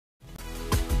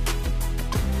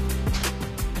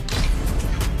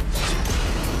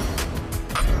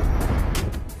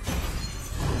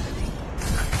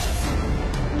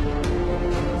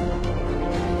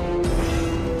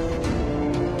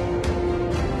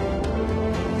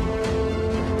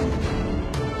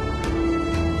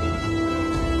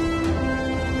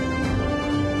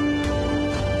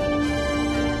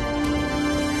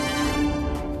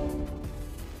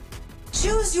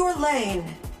Choose your lane.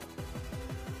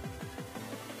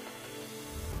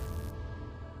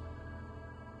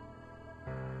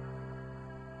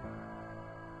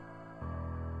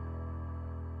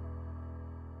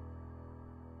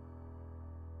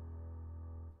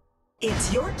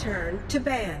 It's your turn to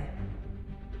ban.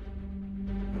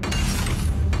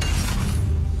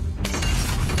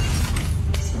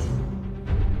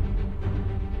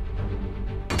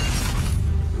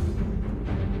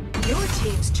 Your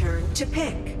team's turn to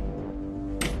pick.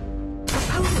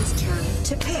 Opponent's turn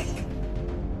to pick.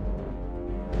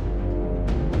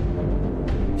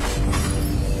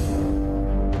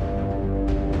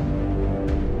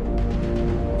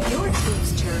 Your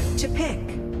team's turn to pick.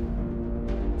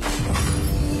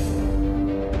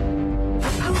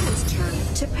 Opponent's turn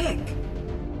to pick.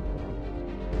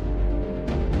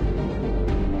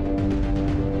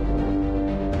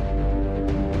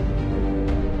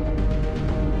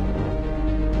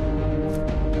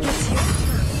 It's your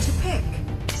turn to pick.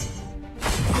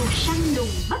 Cuộc săn lùng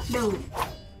bắt đầu.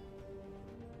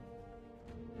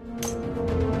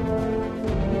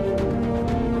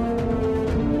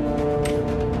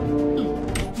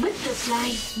 Butterfly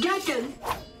ra trận.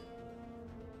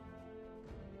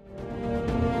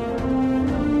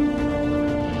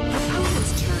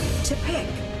 Opponent's turn to pick.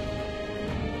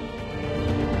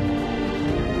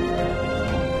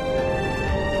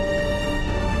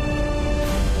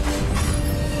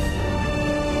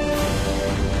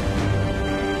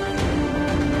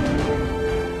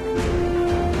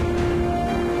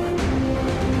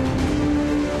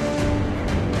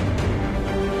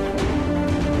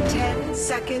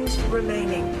 Seconds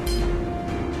remaining.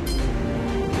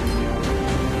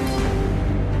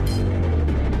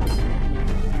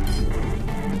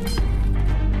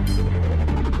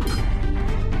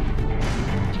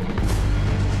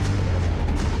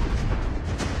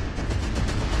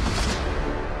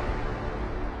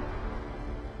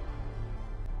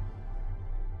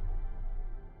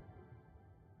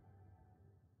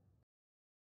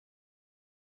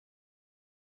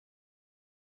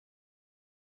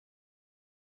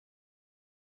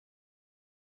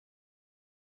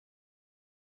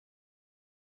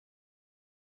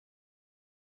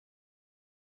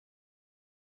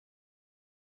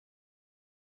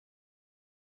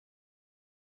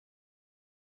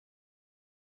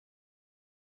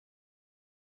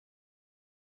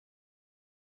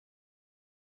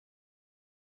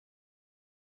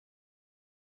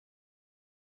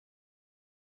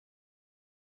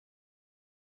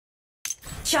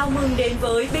 Chào mừng đến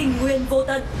với Bình Nguyên Vô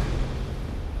Tận.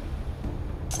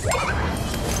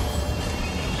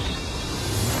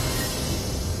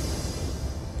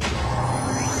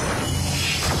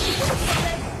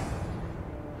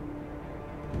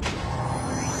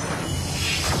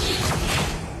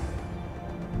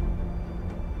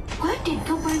 Quá trình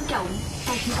không quan trọng,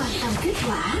 ta chỉ quan tâm kết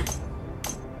quả.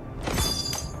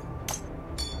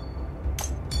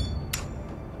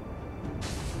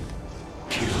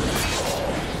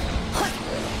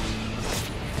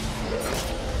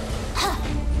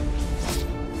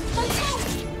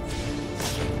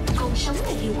 Con sống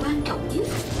là điều quan trọng nhất.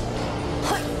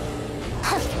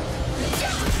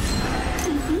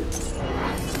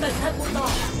 Cẩn thận bụi bò.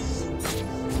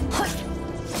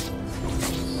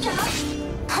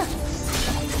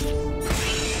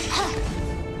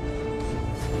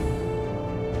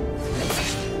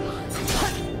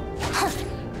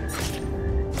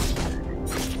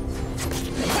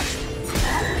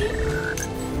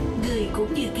 Người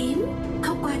cũng như kiếm,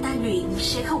 không qua ta luyện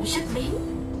sẽ không sắc bén.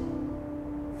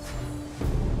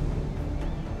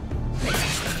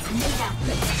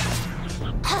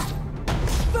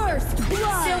 First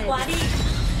blood. Siêu quá đi.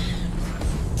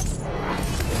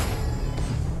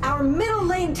 Our middle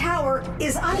lane tower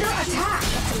is under attack.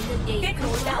 Kết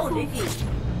nối đã ổn định.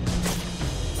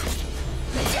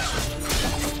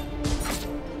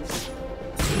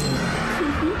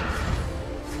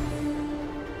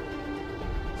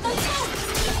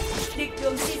 Địch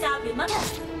đường suy ra biến mất.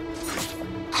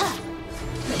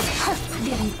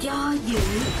 Đừng cho dự.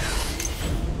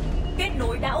 Kết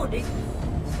nối đã ổn định.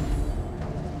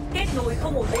 Kết nối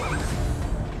không ổn định.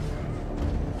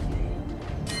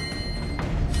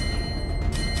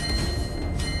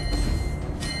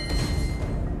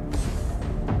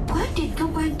 Quá trình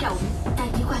không quan trọng, ta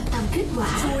chỉ quan tâm kết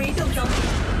quả. Chú ý đường giống.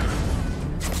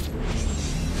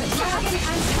 Dragon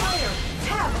and Slayer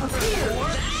have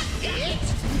appeared.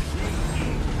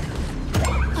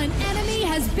 An enemy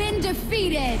has been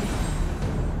defeated.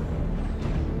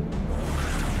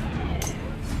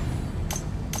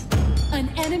 An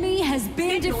enemy has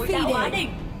been Kết nối đã hóa defeated. đỉnh.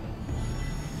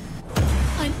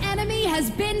 An enemy enemy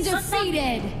has been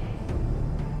defeated.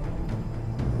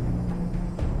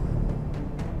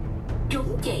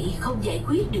 Trốn chạy không giải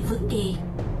quyết được vấn đề.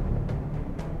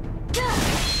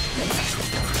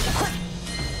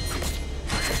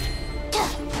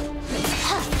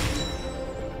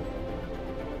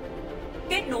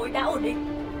 Kết nối đã ổn định.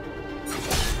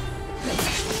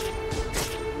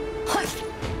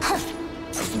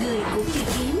 Người cũng như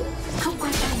kiếm, không qua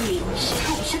tai luyện sẽ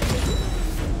không sắc bén.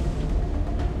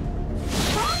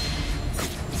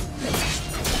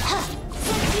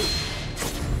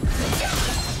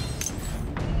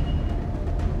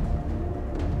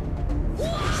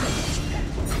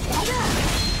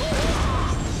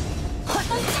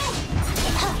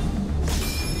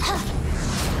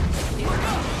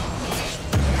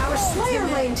 Our Slayer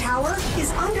Lane tower is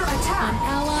under An attack.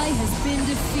 ally has been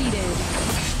defeated.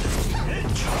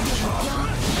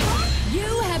 You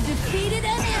have defeated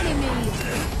an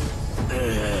enemy.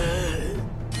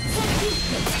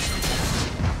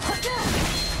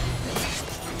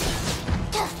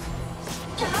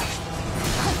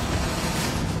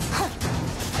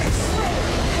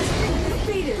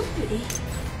 Defeated.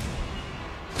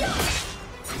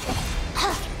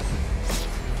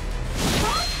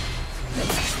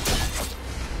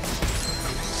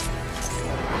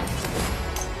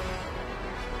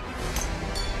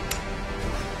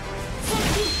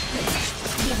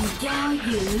 Dành cho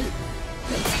dự.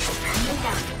 Mới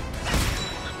đặt.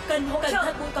 Cần hỗ trợ. Cẩn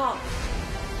thận bụi cỏ.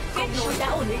 Kết nối đã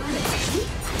ổn định.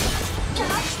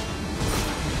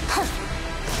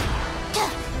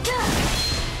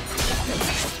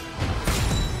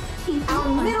 Our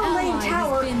An middle ally lane has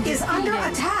tower been is under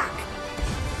defeated. attack.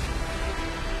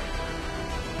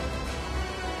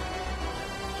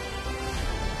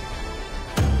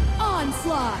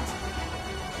 Onslaught.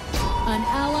 An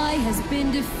ally has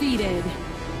been defeated.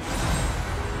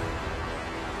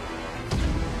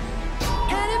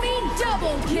 Enemy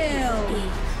double kill.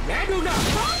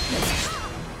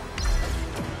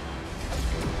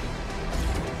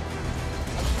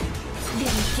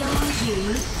 Dành cho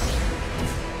dự.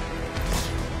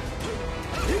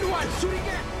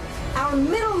 Our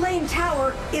middle lane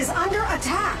tower is under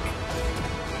attack.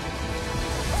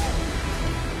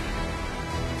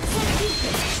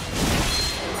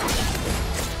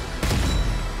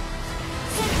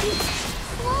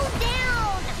 Slow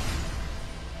down.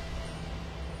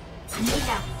 Mới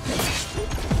đặt.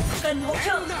 Cần hỗ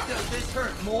trợ.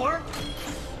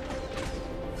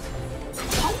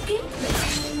 Phóng kiếm.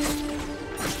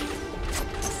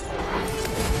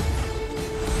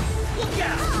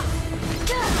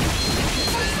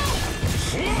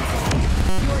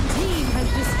 Your team has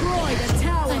destroyed a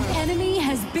tower. An enemy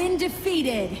has been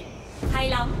defeated. Hay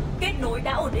lắm. Kết nối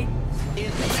đã ổn định.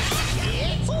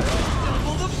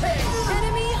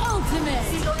 Enemy ultimate.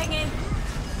 Xin lỗi anh em.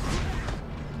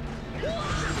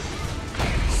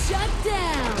 Shut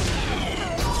down.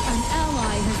 An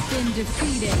ally has been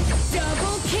defeated.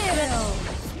 Double kill.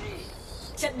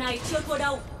 Trận này chưa thua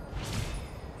đâu.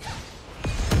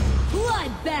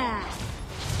 Bloodbath.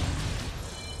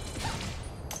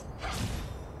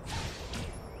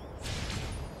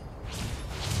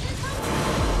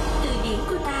 Từ điển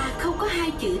của ta không có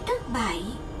hai chữ thất bại.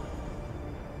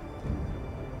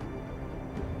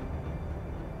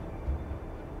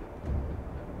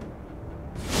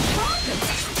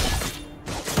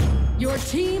 Your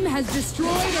team has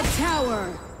destroyed a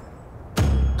tower.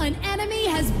 An enemy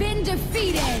has been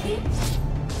defeated.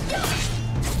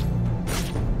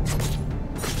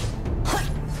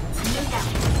 Mới đặt.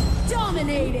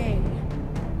 Dominating.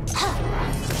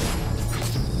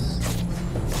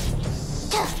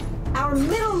 Our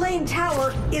middle lane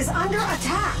tower is under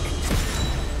attack.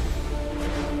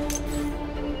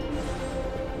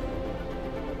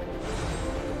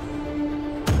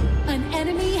 An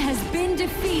enemy has been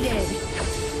defeated.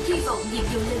 Hy vọng nhiệm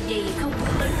vụ lần này không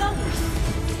có Tấn công.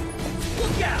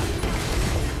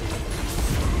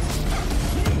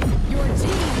 Your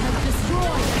team has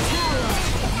destroyed a tower.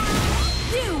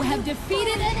 You have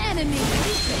defeated an enemy.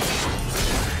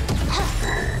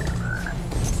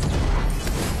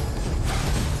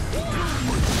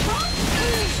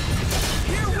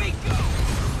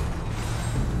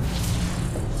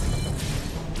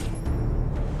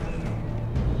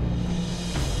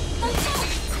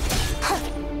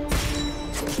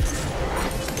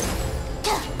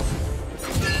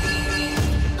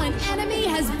 An enemy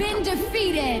has been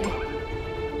defeated.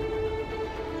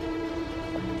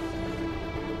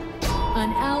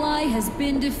 An ally has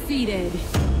been defeated.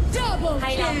 Double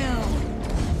Hay lắm. kill.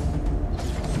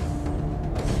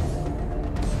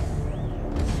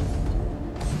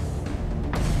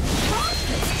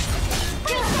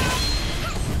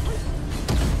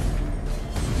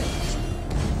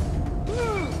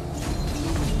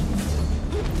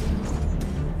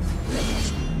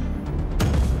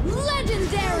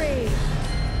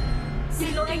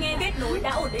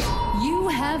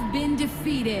 have been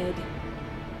defeated.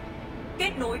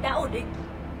 Kết nối đã ổn định.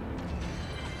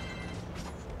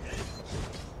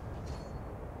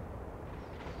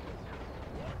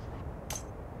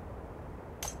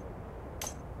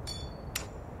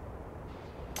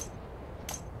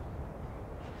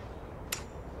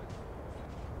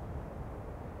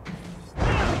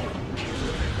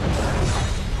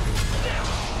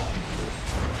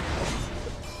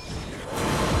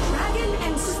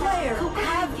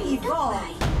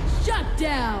 Shut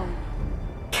down!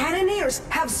 Cannoneers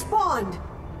have spawned!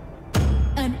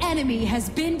 An enemy has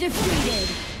been defeated!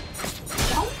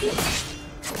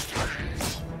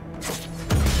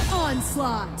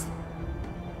 Onslaught!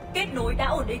 Kết nối đã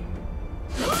ổn định.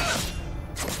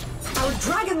 Our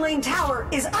Dragon Lane tower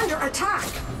is under attack!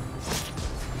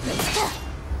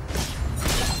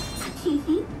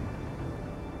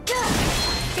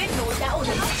 Kết nối đã ổn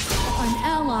định. An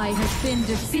ally has been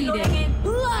Xin lỗi anh defeated! em.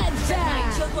 Trận này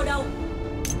Bloodbath! chưa thua đâu.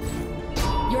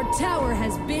 Your tower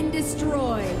has been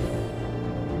destroyed!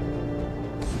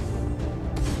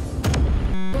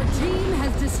 Your team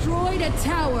has destroyed a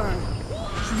tower!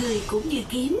 Người cũng như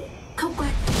kiếm, không qua.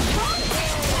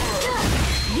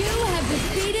 You have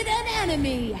defeated an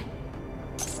enemy!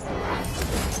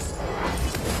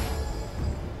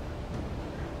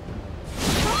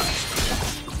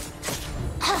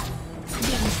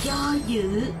 Đừng do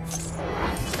dự.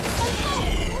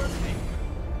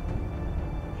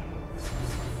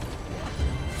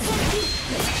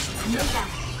 Nhớ rằng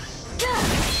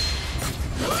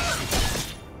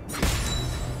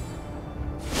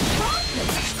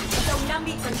Đồng đang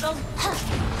bị tấn công.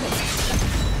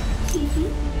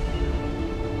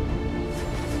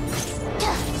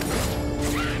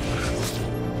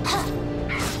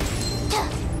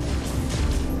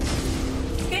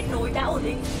 Kết nối đã ổn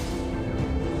định.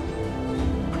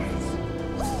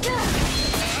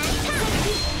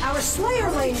 Our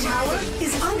Slayer Lane tower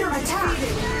is under attack!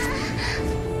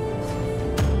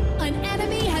 An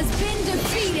enemy has been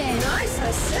defeated! Nice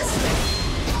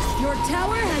assist! Your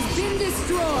tower has been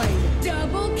destroyed!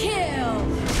 Double kill!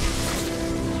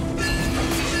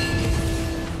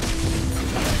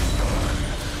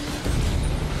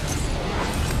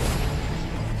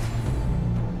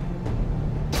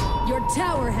 Your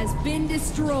tower has been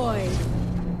destroyed!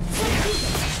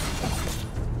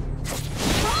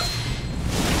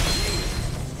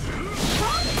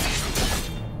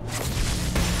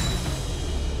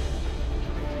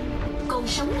 còn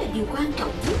sống là điều quan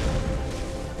trọng nhất.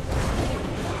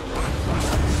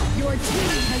 Your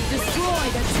team has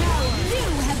destroyed a tower! You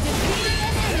have defeated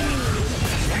an enemy!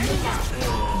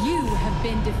 You have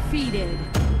been defeated!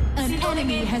 An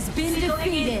enemy has been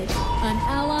defeated! An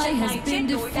ally has been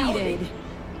defeated!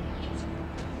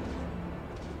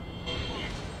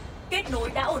 Kết nối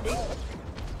đã ổn định.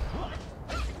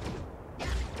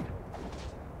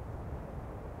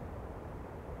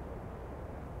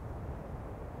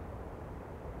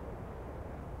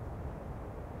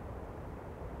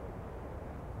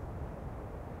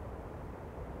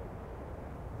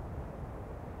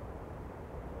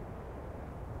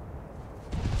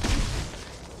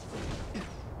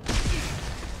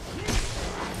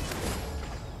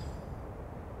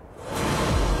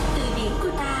 Từ điển của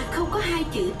ta không có hai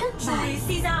chữ thất Chú bại. ý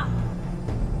suy ra.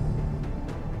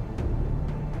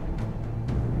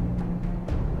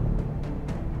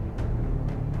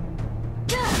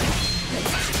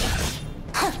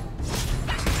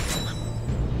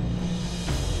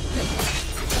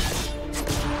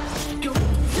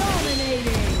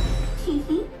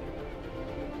 Dominating!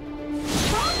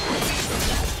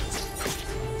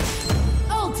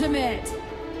 Ultimate!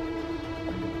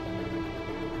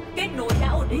 Kết nối đã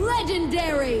ổn định.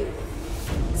 Legendary!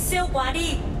 Siêu quá đi.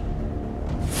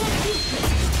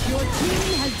 Your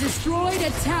team has destroyed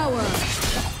a tower!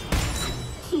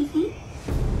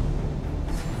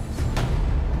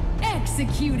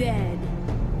 Executed!